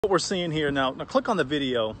What we're seeing here now, click on the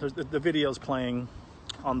video. The video's playing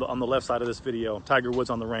on the left side of this video. Tiger Woods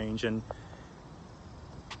on the range, and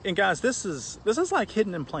guys, this is like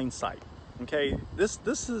hidden in plain sight. Okay, this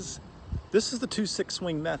is the 2-6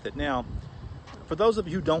 swing method. Now, for those of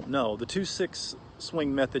you who don't know, the 2-6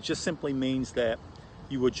 swing method just simply means that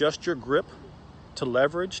you adjust your grip to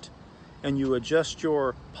leveraged, and you adjust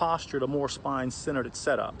your posture to more spine-centered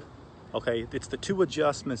setup. Okay, it's the two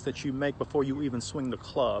adjustments that you make before you even swing the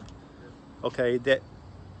club, okay, that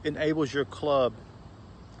enables your club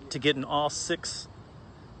to get in all 6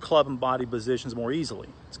 club and body positions more easily.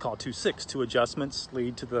 It's called 2-6. 2 adjustments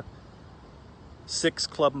lead to the 6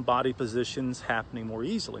 club and body positions happening more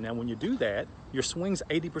easily. Now, when you do that, your swing's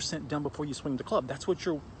 80% done before you swing the club. That's what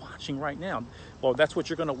you're watching right now. Well, that's what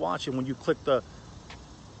you're going to watch when you click the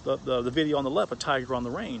video on the left, a Tiger on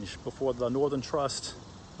the range, before the Northern Trust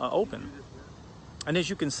Open. And as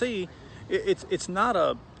you can see, it's not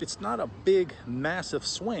a big massive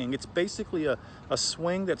swing. It's basically a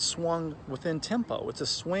swing that's swung within tempo. It's a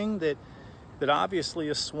swing that obviously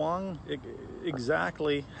is swung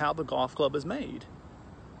exactly how the golf club is made.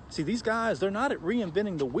 See, these guys, they're not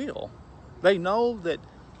reinventing the wheel. They know that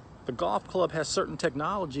the golf club has certain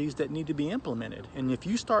technologies that need to be implemented. And if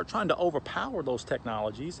you start trying to overpower those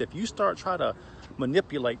technologies, if you start trying to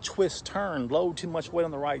manipulate, twist, turn, load too much weight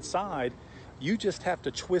on the right side, you just have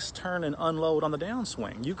to twist, turn, and unload on the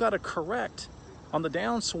downswing. You've got to correct on the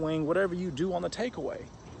downswing whatever you do on the takeaway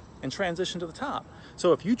and transition to the top.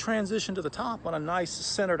 So if you transition to the top on a nice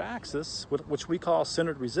centered axis, which we call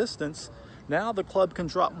centered resistance, now the club can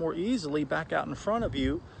drop more easily back out in front of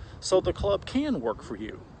you, so the club can work for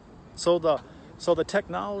you. So the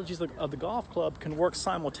technologies of the golf club can work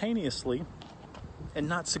simultaneously and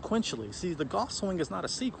not sequentially. See, the golf swing is not a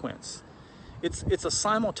sequence. It's a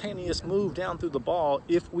simultaneous move down through the ball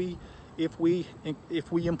if we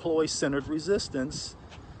employ centered resistance,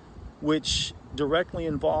 which directly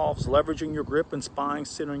involves leveraging your grip and spine,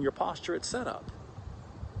 centering your posture at setup.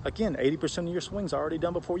 Again, 80% of your swing's already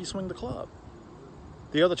done before you swing the club.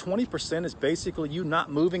 The other 20% is basically you not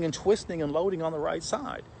moving and twisting and loading on the right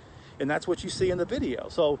side. And that's what you see in the video.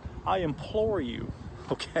 So I implore you,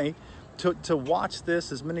 okay, to watch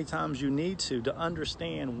this as many times as you need to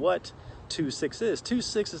understand what 2-6 is.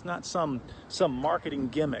 2-6 is not some marketing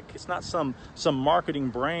gimmick. It's not some marketing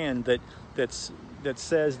brand that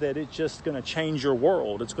says that it's just going to change your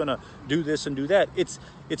world. It's going to do this and do that. It's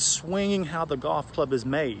swinging how the golf club is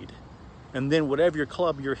made. And then whatever your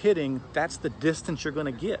club you're hitting, that's the distance you're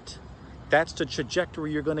going to get. That's the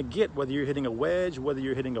trajectory you're going to get, whether you're hitting a wedge, whether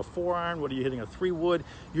you're hitting a 4-iron, whether you're hitting a 3-wood.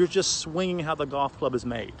 You're just swinging how the golf club is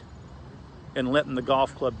made and letting the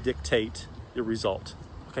golf club dictate the result.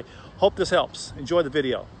 Okay, hope this helps. Enjoy the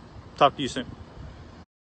video. Talk to you soon.